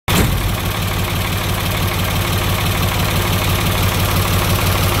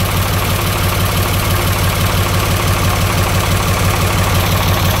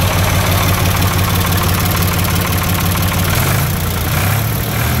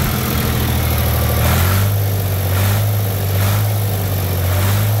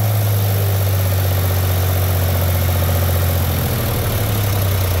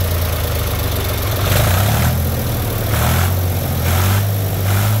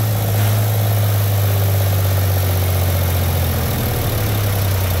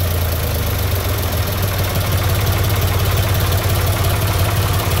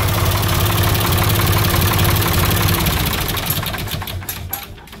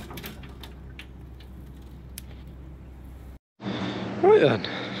Right then,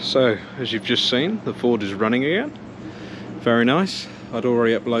 so as you've just seen, the Ford is running again. Very nice. I'd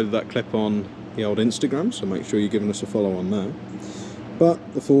already uploaded that clip on the old Instagram, so make sure you're giving us a follow on now.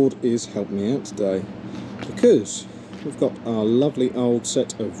 But the Ford is helping me out today because we've got our lovely old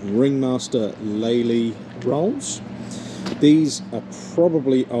set of Ringmaster Lely rolls. These are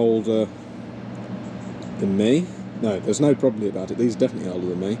probably older than me. No, there's no probably about it. These are definitely older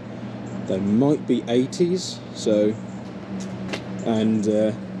than me. They might be 80s, so, and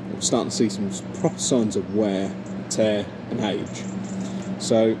I'm starting to see some proper signs of wear, tear and age.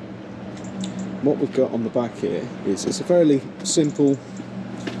 So what we've got on the back here is it's a fairly simple,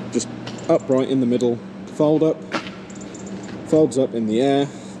 just upright in the middle, fold up, folds up in the air.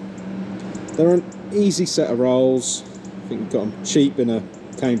 They're an easy set of rolls. I think we've got them cheap in a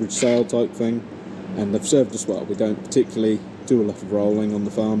Cambridge sale type thing, and they've served us well. We don't particularly do a lot of rolling on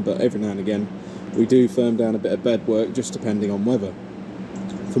the farm, but every now and again we do firm down a bit of bed work, just depending on weather.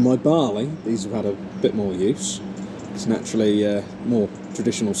 For my barley, these have had a bit more use. It's naturally more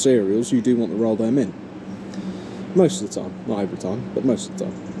traditional cereals, you do want to roll them in. Most of the time, not every time, but most of the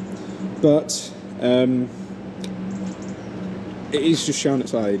time. But it is just showing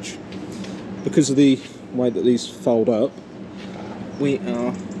its age. Because of the way that these fold up, we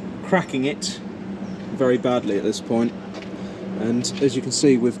are cracking it very badly at this point. And as you can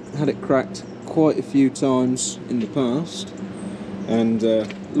see, we've had it cracked quite a few times in the past. And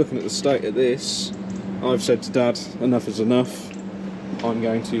looking at the state of this, I've said to Dad, enough is enough. I'm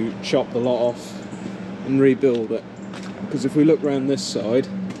going to chop the lot off and rebuild it. Because if we look around this side,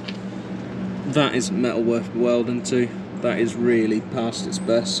 that isn't metal worth welding to. That is really past its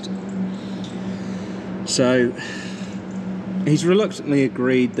best. So he's reluctantly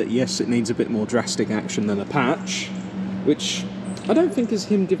agreed that yes, it needs a bit more drastic action than a patch, which I don't think is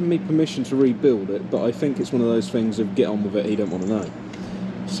him giving me permission to rebuild it, but I think it's one of those things of get on with it, he don't want to know.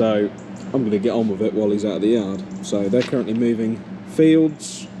 So I'm going to get on with it while he's out of the yard. So they're currently moving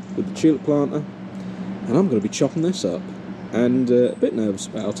fields with the tulip planter, and I'm going to be chopping this up, and a bit nervous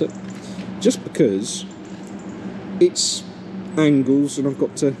about it, just because it's angles and I've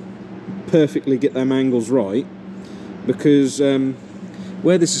got to perfectly get them angles right, because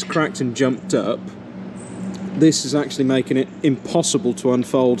where this is cracked and jumped up, this is actually making it impossible to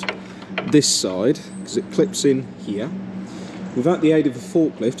unfold this side, because it clips in here without the aid of a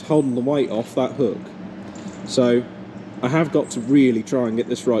forklift holding the weight off that hook. So I have got to really try and get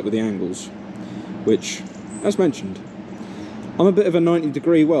this right with the angles, which, as mentioned, I'm a bit of a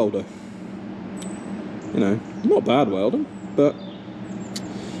 90-degree welder. You know, not bad welding, but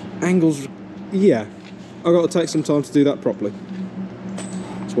angles, yeah, I've got to take some time to do that properly.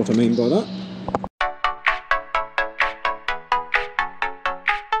 That's what I mean by that.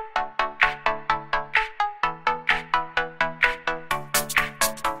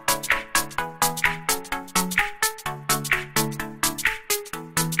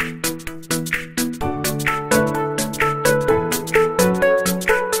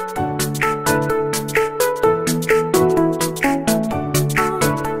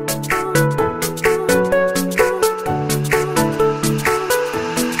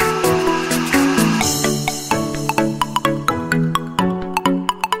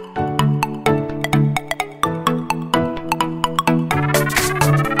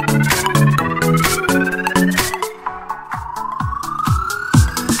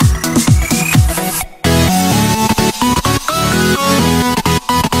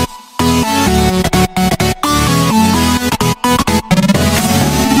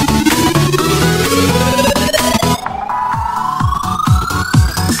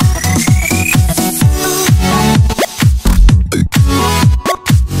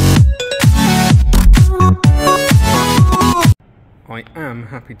 I am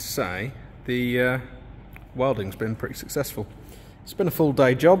happy to say the welding's been pretty successful. It's been a full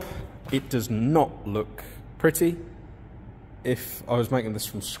day job. It does not look pretty. If I was making this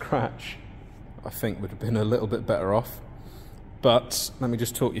from scratch, I think would have been a little bit better off. But let me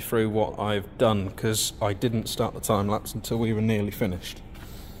just talk you through what I've done, because I didn't start the time lapse until we were nearly finished.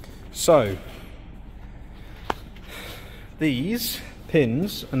 So these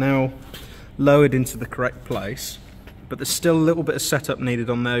pins are now lowered into the correct place, but there's still a little bit of setup needed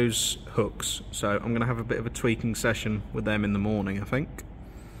on those hooks, so I'm going to have a bit of a tweaking session with them in the morning, I think.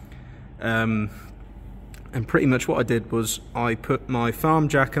 And pretty much what I did was I put my farm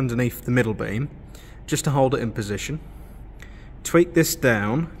jack underneath the middle beam just to hold it in position, tweak this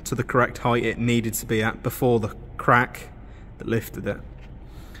down to the correct height it needed to be at before the crack that lifted it,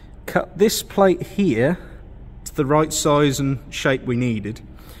 cut this plate here to the right size and shape we needed,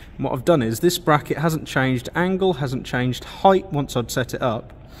 And what I've done is this bracket hasn't changed angle, hasn't changed height once I'd set it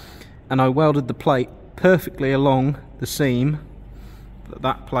up, and I welded the plate perfectly along the seam that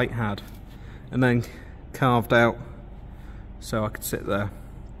that plate had, and then carved out so I could sit there.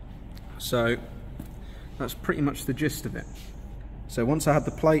 So that's pretty much the gist of it. So once I had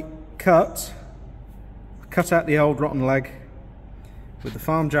the plate cut, I cut out the old rotten leg with the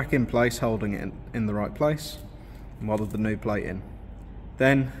farm jack in place, holding it in the right place, and welded the new plate in.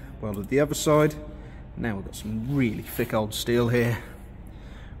 Then welded the other side. Now we've got some really thick old steel here,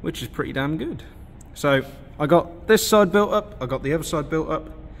 which is pretty damn good. So I got this side built up, I got the other side built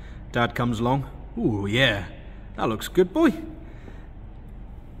up. Dad comes along. Ooh yeah, that looks good, boy.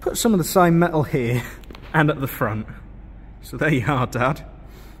 Put some of the same metal here and at the front. So there you are, Dad.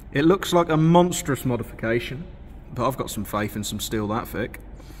 It looks like a monstrous modification, but I've got some faith in some steel that thick.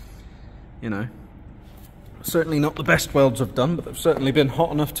 You know, certainly not the best welds I've done, but they've certainly been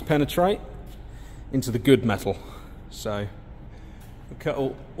hot enough to penetrate into the good metal. So we cut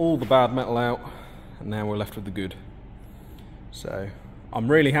all the bad metal out, and now we're left with the good. So I'm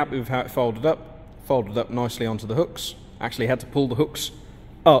really happy with how it folded up nicely onto the hooks. Actually had to pull the hooks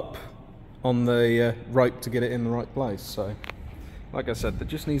up on the rope to get it in the right place. So like I said, there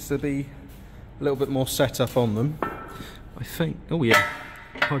just needs to be a little bit more setup on them, I think. Oh yeah,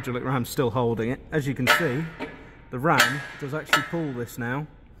 hydraulic ram's still holding it. As you can see, the ram does actually pull this now,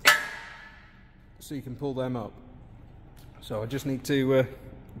 so you can pull them up. So I just need to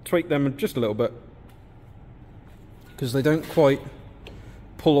tweak them just a little bit, because they don't quite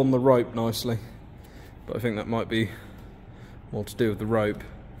pull on the rope nicely. But I think that might be more to do with the rope.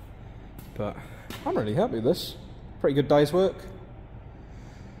 But I'm really happy with this. Pretty good day's work.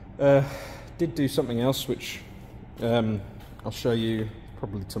 Did do something else which I'll show you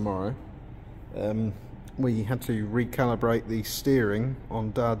probably tomorrow. We had to recalibrate the steering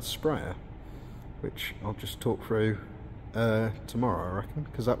on Dad's sprayer, which I'll just talk through tomorrow, I reckon,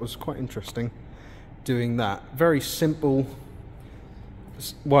 because that was quite interesting doing that. Very simple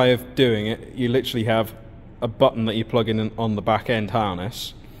way of doing it. You literally have a button that you plug in on the back end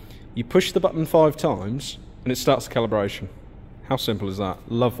harness. You push the button 5 times and it starts the calibration. How simple is that?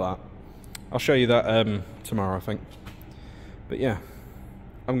 Love that. I'll show you that tomorrow, I think. But yeah,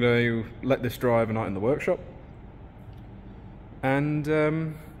 I'm going to let this dry overnight in the workshop, and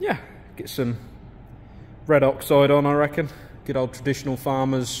yeah, get some red oxide on, I reckon. Good old traditional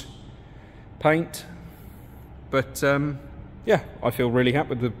farmer's paint. But yeah, I feel really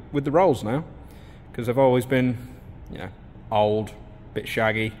happy with the rolls now, because they've always been, you know, old, bit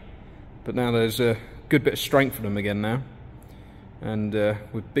shaggy, but now there's a good bit of strength in them again now. And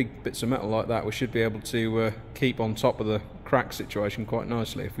with big bits of metal like that, we should be able to keep on top of the crack situation quite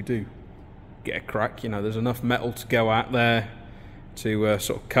nicely. If we do get a crack, you know, there's enough metal to go out there to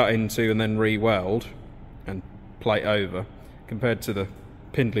sort of cut into and then re-weld and plate over, compared to the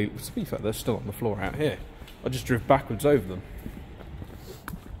Pindley. To be fair, they're still on the floor out here. I just drove backwards over them.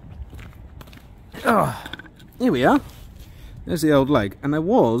 Oh, here we are. There's the old leg, and there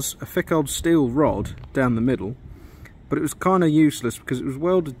was a thick old steel rod down the middle, but it was kind of useless because it was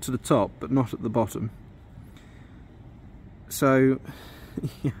welded to the top but not at the bottom. So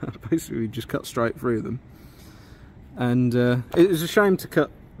yeah, basically we just cut straight through them, and it was a shame to cut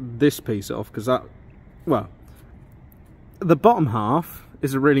this piece off, because that, well, the bottom half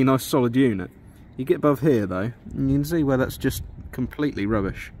is a really nice solid unit. You get above here though, and you can see where that's just completely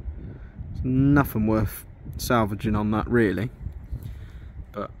rubbish. There's nothing worth salvaging on that really,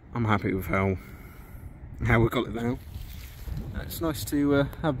 but I'm happy with how we got it now. It's nice to have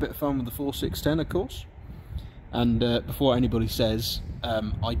a bit of fun with the 4610, of course. And before anybody says,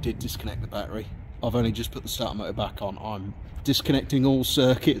 I did disconnect the battery. I've only just put the starter motor back on. I'm disconnecting all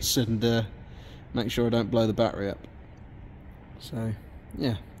circuits and make sure I don't blow the battery up. So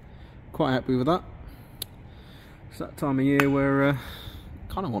yeah, quite happy with that. It's that time of year where I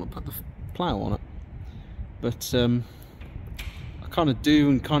kind of want to put the plough on it, but I kind of do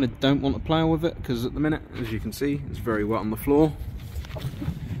and kind of don't want to plough with it, because at the minute, as you can see, it's very wet on the floor,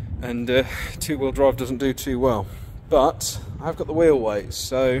 and two-wheel drive doesn't do too well. But I've got the wheel weights,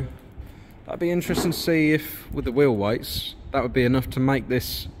 so that'd be interesting to see if with the wheel weights that would be enough to make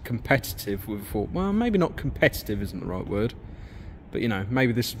this competitive with, well, maybe not competitive isn't the right word, but you know,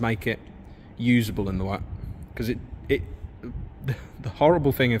 maybe this would make it usable in the wet, because the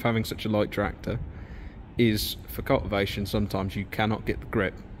horrible thing of having such a light tractor is for cultivation sometimes you cannot get the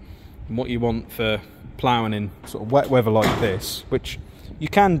grip. And what you want for ploughing in sort of wet weather like this, which you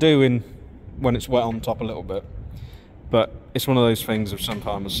can do when it's wet on top a little bit, but it's one of those things of some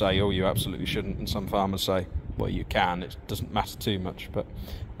farmers say, oh, you absolutely shouldn't, and some farmers say, well, you can, it doesn't matter too much, but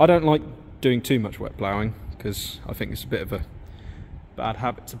I don't like doing too much wet ploughing because I think it's a bit of a bad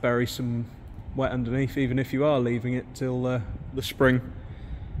habit to bury some wet underneath, even if you are leaving it till the spring.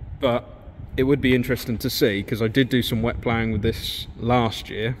 But it would be interesting to see, because I did do some wet ploughing with this last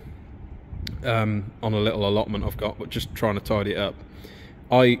year on a little allotment I've got, but just trying to tidy it up.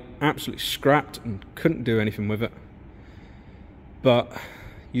 I absolutely scrapped and couldn't do anything with it, but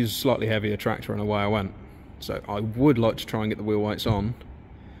used a slightly heavier tractor and away I went. So I would like to try and get the wheel weights on,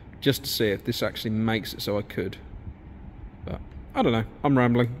 just to see if this actually makes it so I could. But I don't know, I'm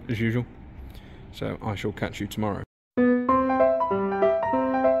rambling as usual, so I shall catch you tomorrow.